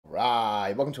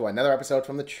Hi, welcome to another episode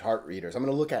from the Chart Readers. I'm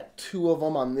going to look at two of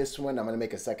them on this one. I'm going to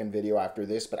make a second video after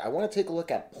this, but I want to take a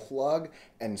look at Plug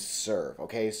and SERV.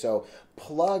 Okay, so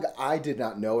Plug, I did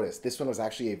not notice. This one was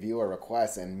actually a viewer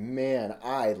request, and man,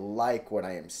 I like what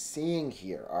I am seeing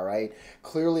here, all right?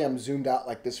 Clearly, I'm zoomed out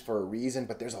like this for a reason,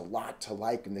 but there's a lot to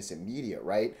like in this immediate,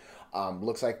 right?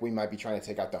 Looks like we might be trying to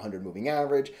take out the 100 moving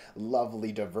average.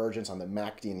 Lovely divergence on the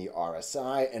MACD and the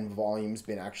RSI, and volume's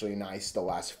been actually nice the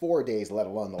last 4 days, let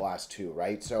alone the last two,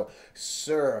 right? So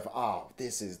SERV, oh,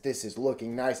 this is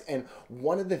looking nice. And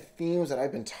one of the themes that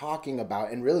I've been talking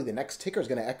about, and really the next ticker is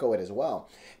going to echo it as well.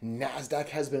 NASDAQ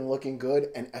has been looking good,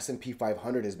 and S&P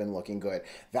 500 has been looking good.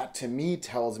 That to me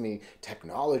tells me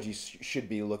technology should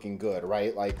be looking good,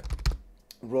 right? Like,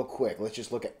 real quick, let's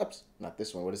just look at, oops, not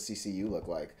this one. What does CCU look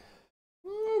like?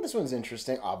 This one's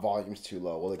interesting. Volume's too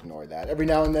low. We'll ignore that. Every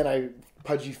now and then I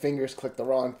pudgy fingers click the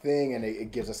wrong thing and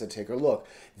it gives us a ticker. Look,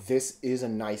 this is a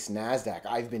nice NASDAQ.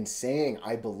 I've been saying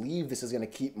I believe this is going to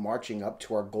keep marching up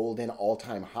to our golden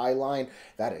all-time high line.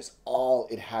 That is all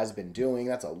it has been doing.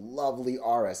 That's a lovely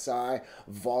RSI.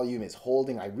 Volume is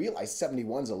holding. I realize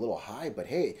 71 is a little high, but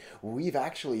hey, we've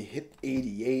actually hit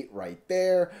 88 right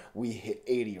there. We hit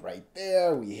 80 right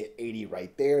there. We hit 80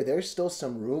 right there. There's still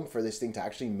some room for this thing to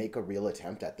actually make a real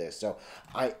attempt at this. So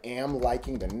I am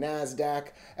liking the NASDAQ.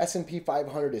 S&P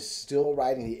 500 is still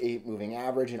riding the 8 moving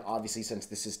average, and obviously since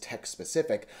this is tech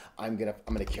specific, I'm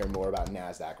gonna care more about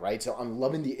NASDAQ, right? So I'm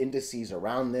loving the indices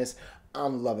around this.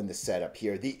 I'm loving the setup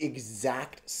here. The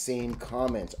exact same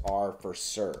comments are for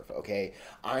SERV, okay?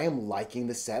 I am liking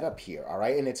the setup here, all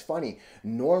right? And it's funny,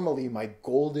 normally my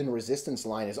golden resistance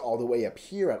line is all the way up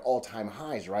here at all-time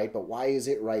highs, right? But why is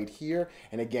it right here?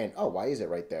 And again, oh, why is it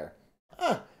right there?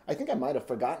 I think I might have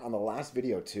forgotten on the last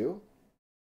video too.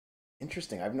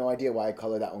 Interesting. I have no idea why I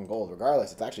colored that one gold.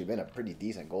 Regardless, it's actually been a pretty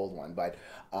decent gold one. But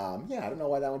yeah, I don't know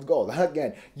why that one's gold.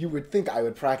 Again, you would think I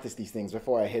would practice these things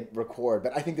before I hit record,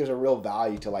 but I think there's a real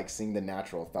value to like seeing the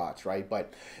natural thoughts, right?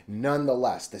 But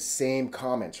nonetheless, the same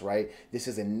comments, right? This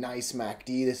is a nice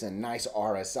MACD. This is a nice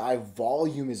RSI.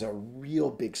 Volume is a real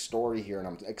big story here, and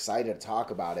I'm excited to talk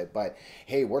about it. But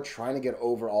hey, we're trying to get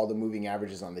over all the moving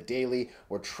averages on the daily.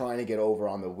 We're trying to get over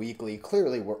on the weekly.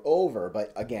 Clearly, we're over,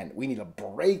 but again, we need to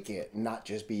break it, not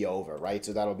just be over, right?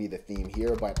 So that'll be the theme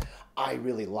here, but I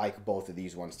really like both of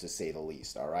these ones to say the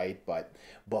least, all right? But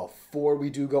before we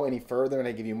do go any further and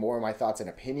I give you more of my thoughts and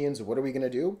opinions, what are we going to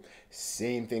do?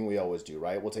 Same thing we always do,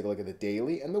 right? We'll take a look at the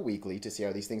daily and the weekly to see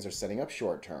how these things are setting up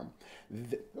short term.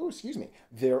 Excuse me.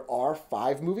 There are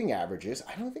 5 moving averages.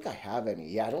 I don't think I have any.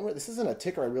 Yeah, this isn't a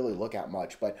ticker I really look at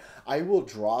much, but I will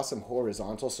draw some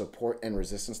horizontal support and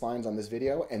resistance lines on this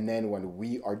video, and then when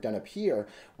we are done up here,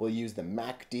 we'll use the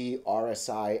MACD,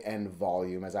 RSI, and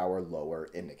volume as our lower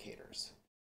indicators.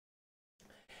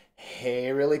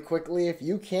 Hey, really quickly, if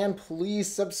you can,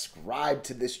 please subscribe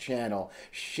to this channel.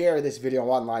 Share this video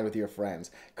online with your friends.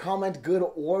 Comment good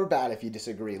or bad if you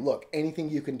disagree. Look, anything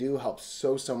you can do helps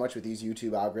so much with these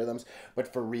YouTube algorithms.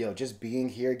 But for real, just being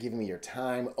here, giving me your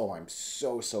time, oh, I'm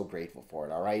so grateful for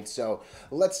it, all right? So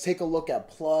let's take a look at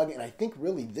Plug. And I think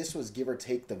really this was give or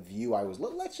take the view I was,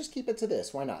 let's just keep it to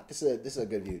this. Why not? This is a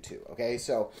good view too, okay?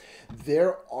 So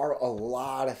there are a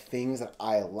lot of things that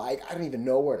I like. I don't even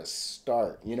know where to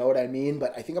start. You know what I mean?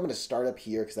 But I think I'm going to start up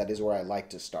here because that is where I like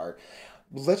to start.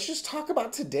 Let's just talk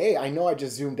about today. I know I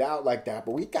just zoomed out like that,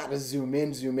 but we got to zoom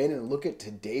in and look at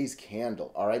today's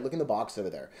candle. All right, look in the box over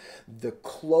there. The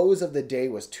close of the day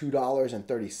was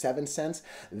 $2.37.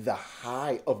 The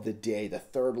high of the day, the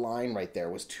third line right there,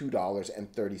 was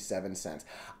 $2.37.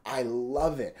 I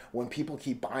love it when people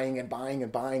keep buying and buying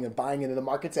and buying and buying, and the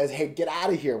market says, hey, get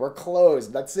out of here. We're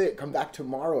closed. That's it. Come back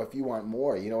tomorrow if you want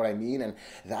more. You know what I mean? And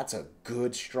that's a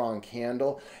good, strong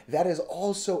candle. That is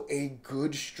also a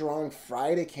good, strong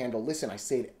Friday candle. Listen, I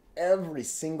say it every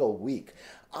single week.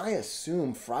 I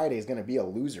assume Friday is going to be a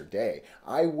loser day.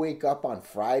 I wake up on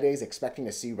Fridays expecting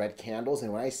to see red candles,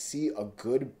 and when I see a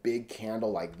good big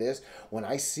candle like this, when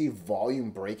I see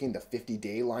volume breaking the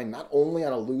 50-day line, not only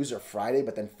on a loser Friday,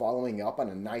 but then following up on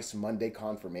a nice Monday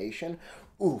confirmation,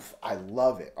 oof, I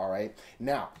love it, all right?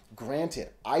 Now, granted,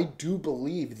 I do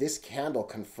believe this candle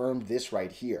confirmed this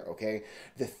right here, okay?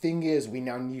 The thing is, we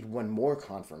now need one more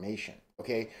confirmation.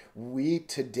 Okay, we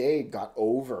today got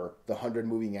over the 100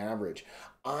 moving average.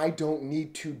 I don't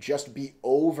need to just be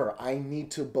over. I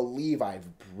need to believe I've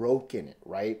broken it,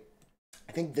 right?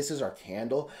 I think this is our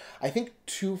candle. I think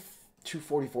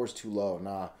 244 is too low.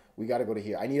 Nah, we got to go to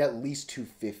here. I need at least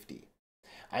 250.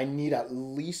 I need at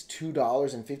least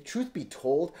 $2.50. Truth be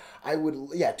told, I would,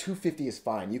 yeah, 250 is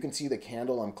fine. You can see the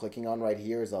candle I'm clicking on right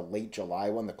here is a late July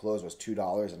one. The close was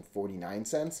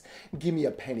 $2.49. Give me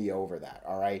a penny over that,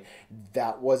 all right?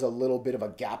 That was a little bit of a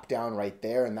gap down right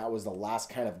there, and that was the last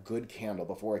kind of good candle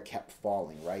before it kept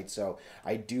falling, right? So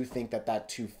I do think that that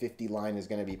 250 line is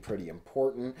going to be pretty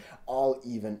important.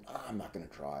 I'm not going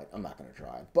to try it. I'm not going to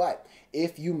try it. But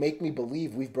if you make me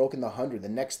believe we've broken the 100, the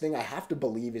next thing I have to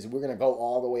believe is we're going to go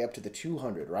all the way up to the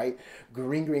 200, right?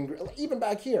 Green, green, green. Even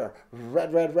back here,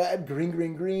 red, red, red, green,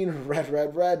 green, green, red,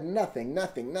 red, red, nothing,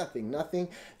 nothing, nothing, nothing.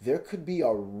 There could be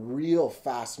a real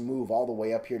fast move all the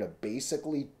way up here to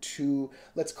basically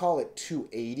let's call it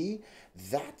 280.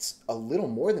 That's a little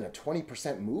more than a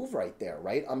 20% move right there,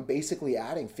 right? I'm basically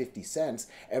adding 50 cents.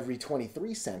 Every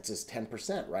 23 cents is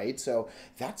 10%, right? So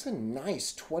that's a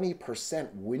nice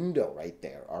 20% window right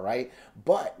there, all right?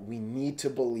 But we need to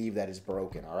believe that is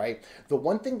broken, all right? The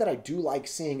one thing that I do like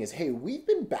seeing is, hey, we've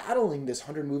been battling this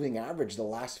 100 moving average the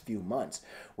last few months.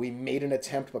 We made an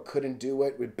attempt but couldn't do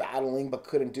it. We're battling but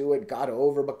couldn't do it. Got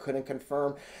over but couldn't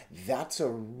confirm. That's a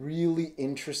really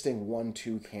interesting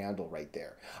 1-2 candle right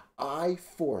there. I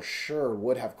for sure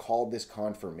would have called this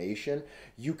confirmation.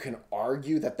 You can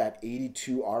argue that that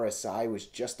 82 RSI was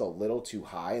just a little too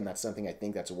high, and that's something I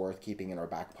think that's worth keeping in our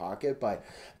back pocket, but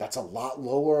that's a lot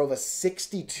lower of a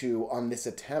 62 on this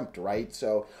attempt, right?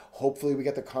 So hopefully we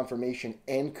get the confirmation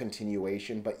and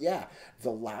continuation. But yeah, the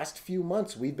last few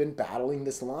months we've been battling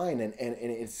this line, and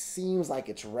it seems like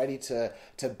it's ready to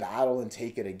battle and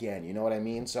take it again. You know what I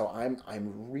mean? So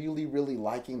I'm really, really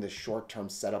liking the short-term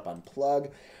setup on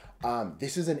plug.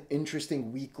 This is an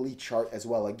interesting weekly chart as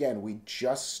well. Again, we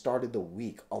just started the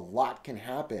week. A lot can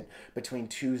happen between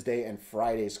Tuesday and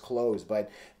Friday's close, but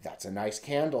that's a nice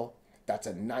candle. That's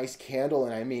a nice candle,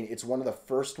 and I mean, it's one of the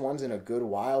first ones in a good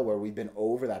while where we've been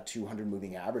over that 200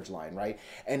 moving average line, right?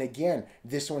 And again,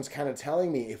 this one's kind of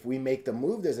telling me if we make the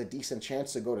move, there's a decent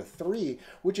chance to go to 3,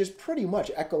 which is pretty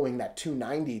much echoing that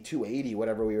 290, 280,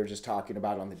 whatever we were just talking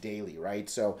about on the daily, right?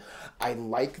 So I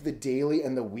like the daily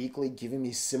and the weekly giving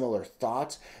me similar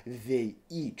thoughts. They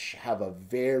each have a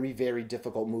very, very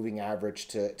difficult moving average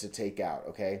to take out,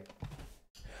 okay?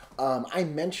 I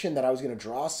mentioned that I was going to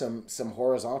draw some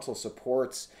horizontal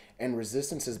supports and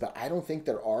resistances, but I don't think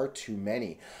there are too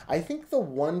many. I think the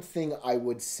one thing I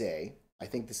would say, I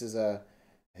think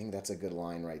that's a good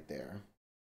line right there.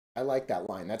 I like that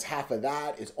line. That's half of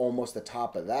that. It's almost the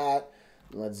top of that.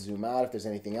 Let's zoom out if there's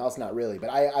anything else. Not really, but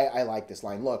I like this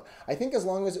line. Look, I think as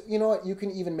long as, you know what, you can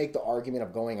even make the argument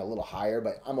of going a little higher,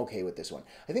 but I'm okay with this one.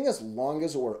 I think as long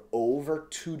as we're over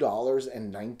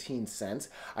 $2.19,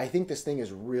 I think this thing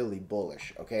is really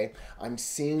bullish, okay? I'm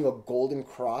seeing a golden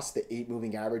cross. The 8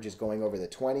 moving average is going over the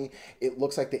 20. It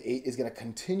looks like the 8 is going to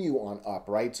continue on up,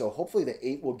 right? So hopefully the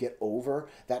 8 will get over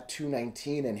that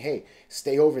 219, and hey,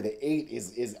 stay over the 8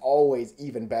 is always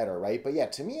even better, right? But yeah,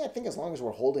 to me, I think as long as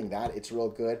we're holding that, it's real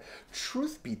good.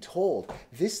 Truth be told,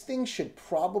 this thing should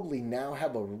probably now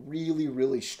have a really,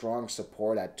 really strong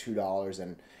support at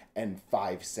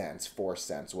 $2.05, 4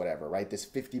 cents, whatever, right? This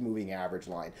 50 moving average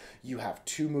line. You have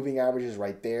 2 moving averages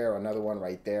right there, another one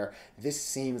right there. This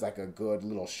seems like a good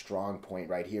little strong point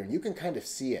right here. And you can kind of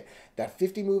see it. That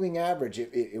 50 moving average,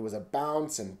 it was a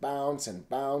bounce and bounce and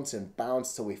bounce and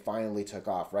bounce till we finally took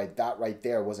off, right? That right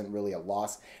there wasn't really a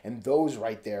loss. And those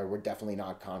right there were definitely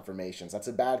not confirmations. That's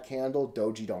a bad candle.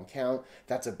 Doji don't count.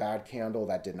 That's a bad candle.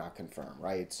 That did not confirm,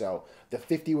 right? So the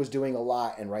 50 was doing a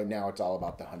lot, and right now it's all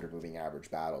about the 100 moving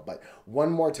average battle. But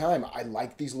one more time, I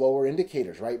like these lower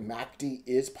indicators, right? MACD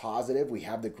is positive. We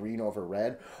have the green over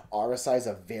red. RSI is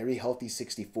a very healthy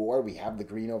 64. We have the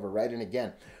green over red. And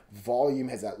again, volume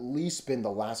has at least been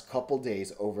the last couple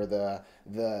days over the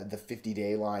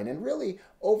 50-day line, and really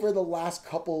over the last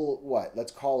couple,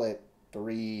 let's call it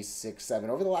 3, 6, 7.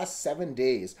 Over the last 7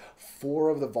 days, 4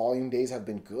 of the volume days have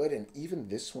been good, and even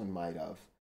this one might have.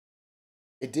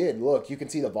 It did. Look, you can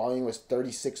see the volume was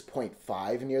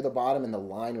 36.5 near the bottom, and the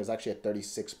line was actually at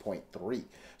 36.3.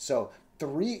 So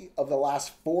 3 of the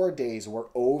last 4 days were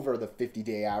over the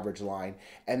 50-day average line.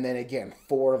 And then again,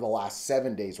 4 of the last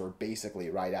 7 days were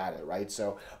basically right at it, right?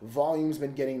 So volume's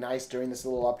been getting nice during this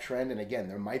little uptrend. And again,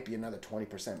 there might be another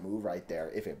 20% move right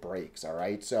there if it breaks, all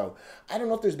right? So I don't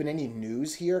know if there's been any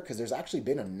news here, because there's actually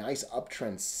been a nice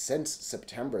uptrend since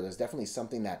September. There's definitely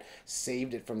something that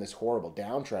saved it from this horrible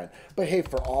downtrend. But hey,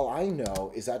 for all I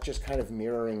know, is that just kind of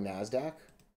mirroring NASDAQ?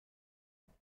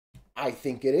 I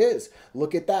think it is.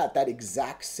 Look at that. That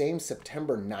exact same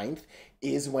September 9th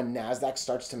is when NASDAQ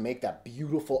starts to make that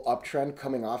beautiful uptrend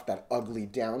coming off that ugly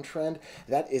downtrend.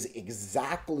 That is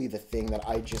exactly the thing that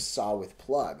I just saw with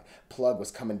Plug. Plug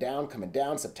was coming down,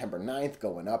 September 9th,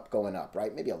 going up,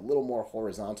 right? Maybe a little more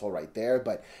horizontal right there,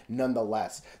 but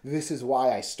nonetheless, this is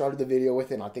why I started the video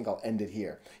with it, and I think I'll end it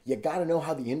here. You gotta know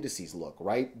how the indices look,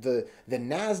 right? The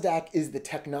NASDAQ is the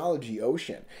technology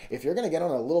ocean. If you're gonna get on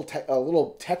a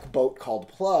little tech boat called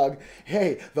Plug,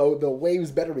 hey, the waves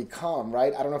better be calm,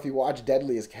 right? I don't know if you watch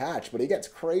Deadliest Catch, but it gets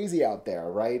crazy out there,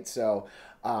 right? So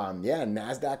yeah,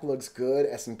 NASDAQ looks good,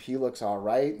 S&P looks all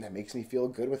right, and that makes me feel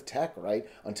good with tech, right?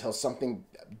 Until something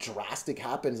drastic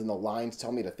happens and the lines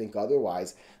tell me to think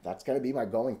otherwise, that's going to be my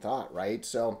going thought, right?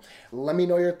 So let me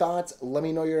know your thoughts, let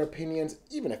me know your opinions,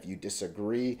 even if you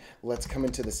disagree. Let's come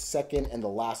into the second and the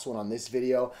last one on this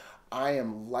video. I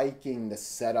am liking the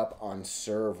setup on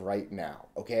SERV right now,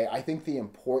 okay? I think the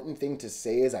important thing to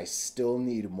say is I still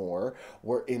need more.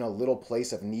 We're in a little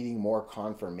place of needing more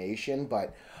confirmation,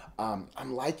 but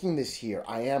I'm liking this here.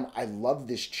 I love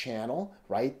this channel,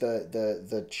 right?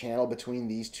 The channel between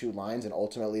these two lines and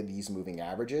ultimately these moving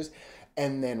averages.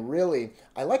 And then really,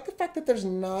 I like the fact that there's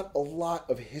not a lot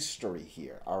of history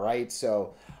here, all right?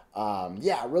 So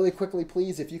yeah, really quickly,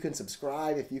 please, if you can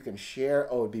subscribe, if you can share,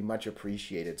 oh, it'd be much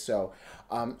appreciated. So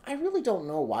I really don't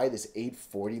know why this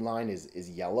 840 line is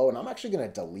yellow, and I'm actually going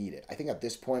to delete it. I think at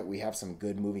this point we have some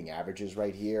good moving averages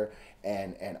right here,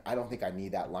 and I don't think I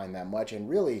need that line that much. And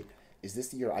really, is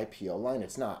this your IPO line?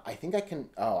 It's not. I think I can.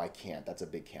 Oh, I can't. That's a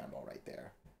big candle right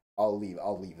there. I'll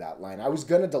leave that line. I was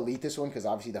gonna delete this one because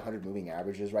obviously the 100 moving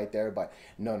average is right there, but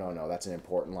no, that's an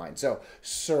important line. So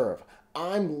SERV,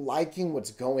 I'm liking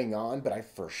what's going on, but I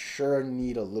for sure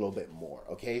need a little bit more.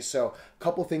 Okay, so a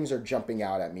couple things are jumping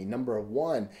out at me. Number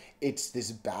one, it's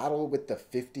this battle with the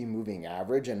 50 moving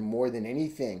average, and more than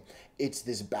anything, it's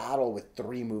this battle with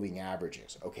 3 moving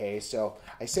averages. Okay, so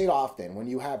I say it often, when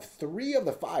you have 3 of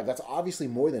the 5, that's obviously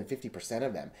more than 50%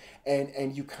 of them,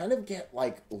 and you kind of get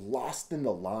like lost in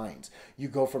the lines. You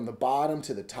go from the bottom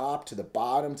to the top, to the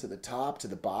bottom, to the top, to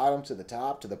the bottom, to the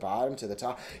top, to the bottom, to the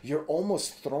top. You're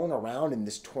almost thrown around in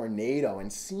this tornado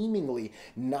and seemingly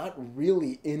not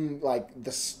really in like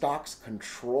the stock's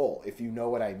control, if you know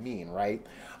what I mean, right?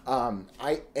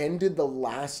 I ended the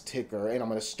last ticker, and I'm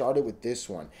going to start it with this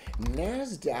one.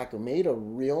 NASDAQ made a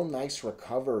real nice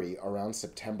recovery around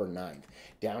September 9th.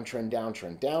 Downtrend,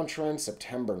 downtrend, downtrend.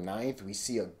 September 9th, we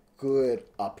see a good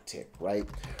uptick, right?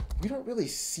 We don't really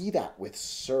see that with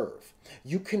SERV.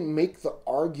 You can make the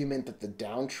argument that the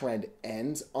downtrend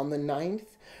ends on the 9th,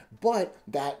 but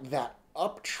that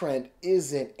uptrend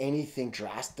isn't anything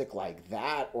drastic like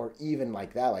that, or even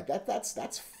like that. Like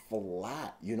that's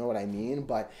flat, you know what I mean?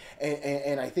 But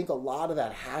and I think a lot of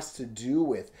that has to do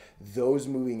with those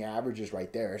moving averages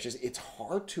right there. It's just, it's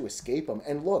hard to escape them.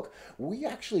 And look, we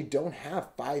actually don't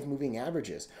have 5 moving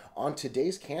averages on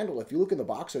today's candle. If you look in the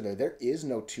box over there is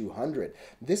no 200.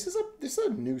 This is a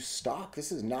new stock. This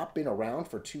has not been around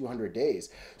for 200 days.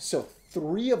 So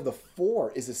 3 of the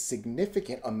 4 is a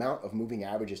significant amount of moving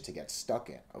averages to get stuck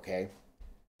in, okay?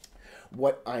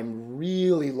 What I'm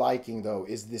really liking, though,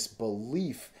 is this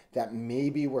belief that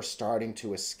maybe we're starting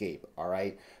to escape, all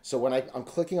right? So when I'm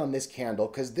clicking on this candle,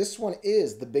 because this one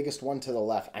is the biggest one to the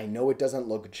left. I know it doesn't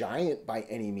look giant by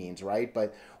any means, right?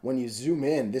 But when you zoom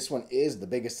in, this one is the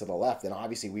biggest to the left, and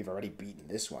obviously we've already beaten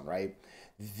this one, right?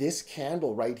 This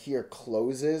candle right here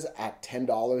closes at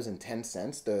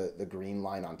 $10.10, the green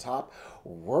line on top.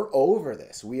 We're over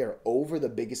this. We are over the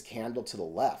biggest candle to the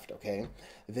left, okay?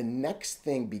 The next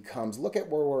thing becomes, look at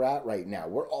where we're at right now.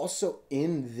 We're also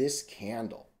in this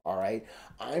candle. All right,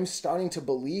 I'm starting to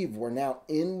believe we're now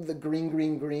in the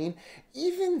green.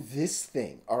 Even this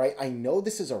thing, all right, I know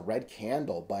this is a red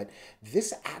candle, but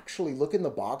this actually, look in the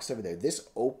box over there. This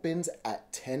opens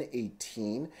at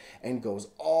 10.18 and goes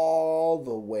all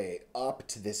the way up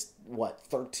to this, what,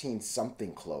 13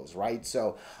 something close, right?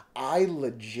 So I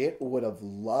legit would have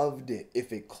loved it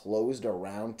if it closed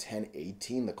around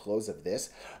 10.18, the close of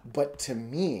this. But to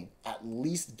me, at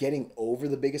least getting over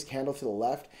the biggest candle to the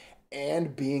left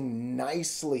and being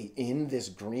nicely in this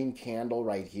green candle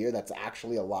right here, that's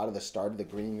actually a lot of the start of the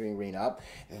green up,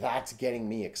 that's getting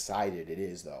me excited. It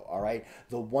is, though, all right?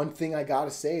 The one thing I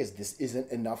gotta say is this isn't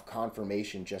enough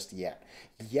confirmation just yet.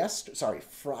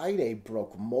 Friday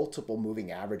broke multiple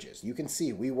moving averages. You can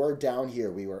see we were down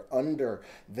here. We were under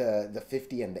the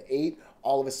 50 and the 8.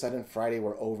 All of a sudden, Friday,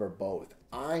 we're over both.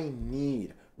 I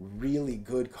need really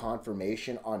good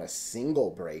confirmation on a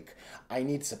single break. I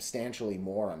need substantially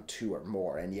more on two or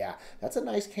more. And yeah, that's a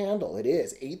nice candle. It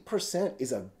is. 8%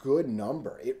 is a good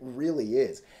number. It really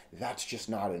is. That's just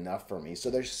not enough for me. So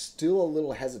there's still a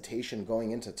little hesitation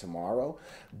going into tomorrow,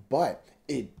 but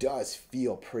it does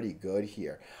feel pretty good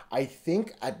here. I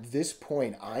think at this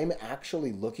point, I'm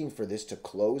actually looking for this to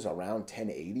close around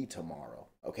 1080 tomorrow.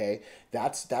 Okay,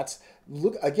 that's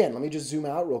look again. Let me just zoom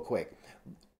out real quick.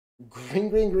 Green,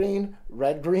 green, green,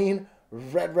 red, green,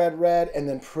 red, red, red, and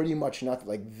then pretty much nothing.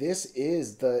 Like this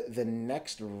is the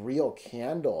next real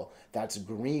candle that's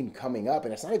green coming up,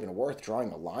 and it's not even worth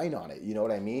drawing a line on it. You know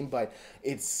what I mean? But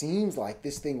it seems like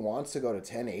this thing wants to go to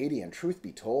 1080, and truth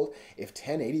be told, if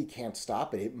 1080 can't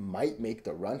stop it, it might make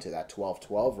the run to that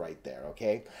 1212 right there.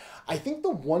 Okay, I think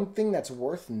the one thing that's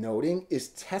worth noting is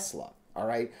Tesla. All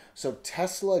right. So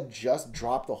Tesla just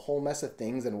dropped a whole mess of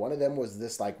things, and one of them was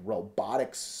this like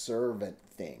robotic servant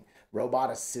thing.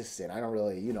 Robot assistant. I don't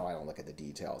really, I don't look at the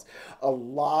details. A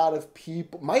lot of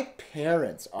people, my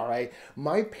parents, all right,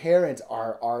 my parents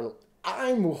are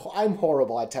I'm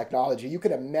horrible at technology. You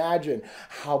can imagine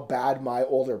how bad my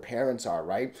older parents are,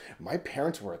 right? My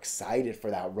parents were excited for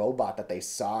that robot that they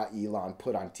saw Elon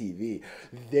put on TV.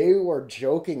 They were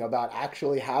joking about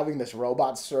actually having this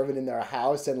robot servant in their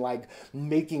house and like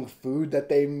making food that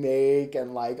they make,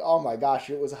 and like, oh my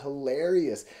gosh, it was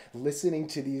hilarious listening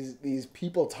to these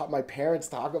people talk, my parents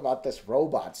talk about this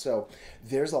robot. So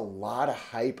there's a lot of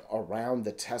hype around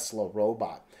the Tesla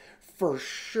robot. For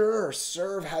sure,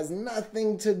 SERV has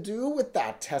nothing to do with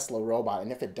that Tesla robot.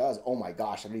 And if it does, oh my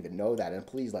gosh, I don't even know that. And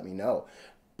please let me know.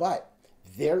 But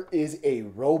there is a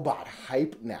robot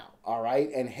hype now, all right?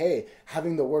 And hey,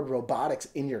 having the word robotics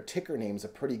in your ticker name is a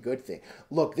pretty good thing.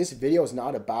 Look, this video is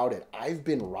not about it. I've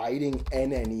been riding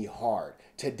NNE hard.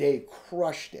 Today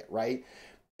crushed it, right?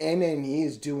 NNE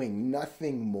is doing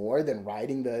nothing more than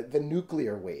riding the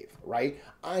nuclear wave, right?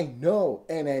 I know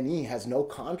NNE has no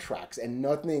contracts and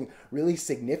nothing really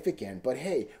significant, but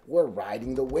hey, we're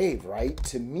riding the wave, right?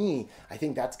 To me, I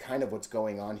think that's kind of what's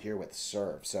going on here with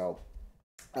SERV. So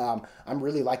I'm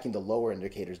really liking the lower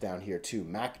indicators down here too.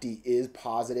 MACD is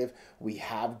positive. We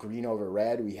have green over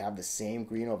red. We have the same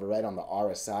green over red on the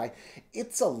RSI.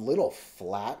 It's a little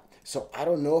flat. So I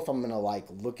don't know if I'm going to like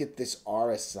look at this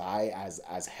RSI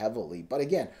as heavily. But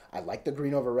again, I like the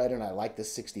green over red and I like the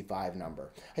 65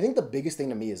 number. I think the biggest thing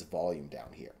to me is volume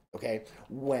down here. Okay.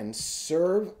 When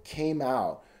SERV came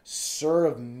out,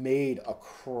 SERV made a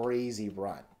crazy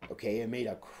run. Okay, it made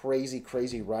a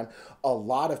crazy run. A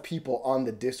lot of people on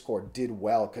the Discord did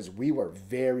well because we were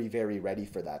very ready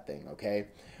for that thing. Okay,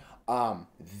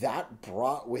 that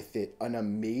brought with it an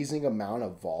amazing amount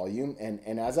of volume, and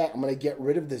I'm gonna get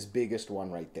rid of this biggest one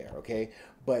right there. Okay,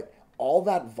 but all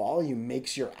that volume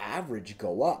makes your average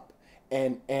go up,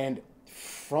 and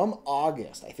from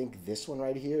August, I think this one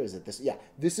right here, is it this? Yeah,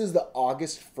 this is the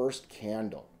August 1st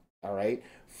candle. All right,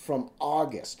 from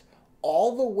August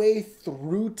all the way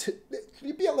through to,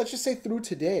 yeah, let's just say through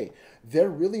today, there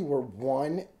really were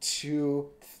 1, 2,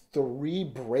 3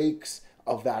 breaks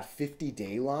of that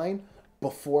 50-day line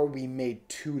before we made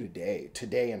 2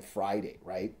 today and Friday,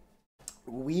 right?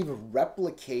 We've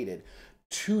replicated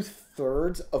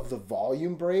 2/3 of the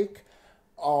volume break.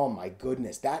 Oh my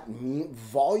goodness, that mean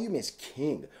volume is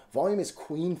king. Volume is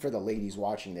queen for the ladies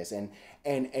watching this,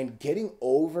 and getting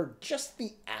over just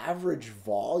the average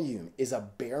volume is a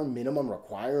bare minimum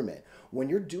requirement. When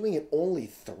you're doing it only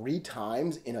 3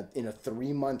 times in a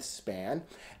 3-month span,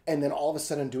 and then all of a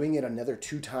sudden doing it another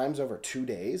 2 times over 2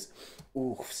 days,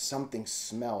 ooh, something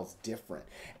smells different.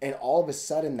 And all of a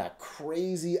sudden that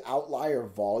crazy outlier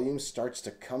volume starts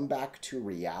to come back to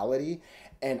reality.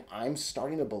 And I'm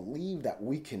starting to believe that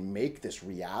we can make this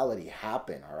reality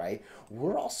happen, all right?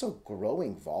 We're also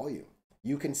growing volume.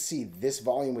 You can see this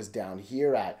volume was down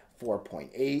here at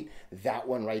 4.8. That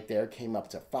one right there came up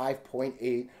to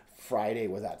 5.8. Friday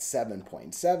was at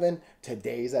 7.7.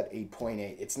 Today's at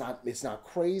 8.8. It's not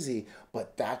crazy,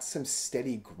 but that's some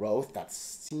steady growth that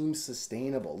seems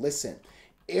sustainable. Listen,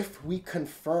 if we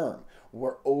confirm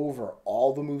we're over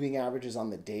all the moving averages on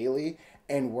the daily,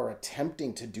 and we're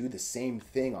attempting to do the same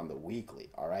thing on the weekly,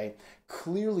 all right?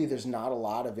 Clearly, there's not a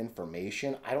lot of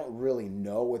information. I don't really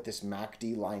know what this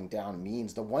MACD line down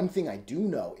means. The one thing I do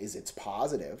know is it's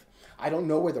positive. I don't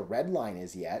know where the red line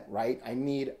is yet, right? I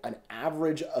need an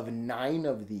average of 9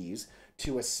 of these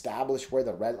to establish where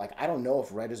the red, like I don't know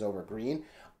if red is over green.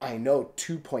 I know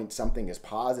 2 point something is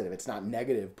positive. It's not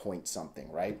negative point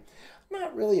something, right?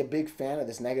 Not really a big fan of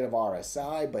this negative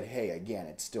RSI, but hey, again,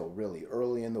 it's still really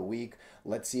early in the week.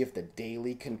 Let's see if the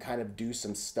daily can kind of do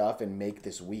some stuff and make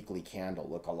this weekly candle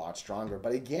look a lot stronger.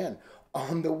 But again,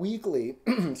 on the weekly,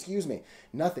 excuse me,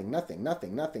 nothing, nothing,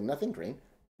 nothing, nothing, nothing green.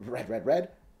 Red, red, red,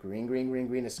 green, green, green,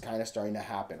 green is kind of starting to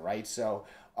happen, right? So,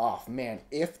 oh man,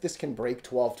 if this can break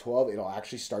 1212, it'll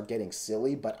actually start getting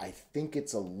silly, but I think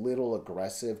it's a little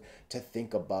aggressive to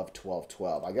think above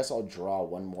 1212. I guess I'll draw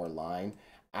one more line.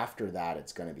 After that,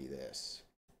 it's going to be this.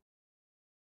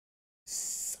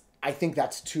 I think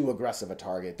that's too aggressive a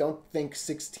target. Don't think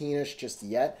 16ish just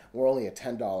yet. We're only a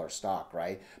 $10 stock,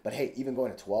 right? But hey, even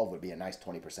going to 12 would be a nice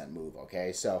 20% move,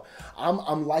 okay? So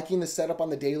I'm liking the setup on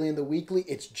the daily and the weekly.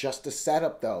 It's just a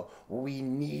setup though. We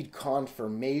need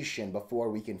confirmation before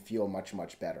we can feel much,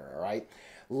 much better, all right?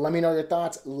 Let me know your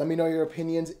thoughts. Let me know your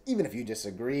opinions. Even if you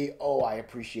disagree, oh, I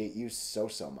appreciate you so,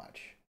 so much.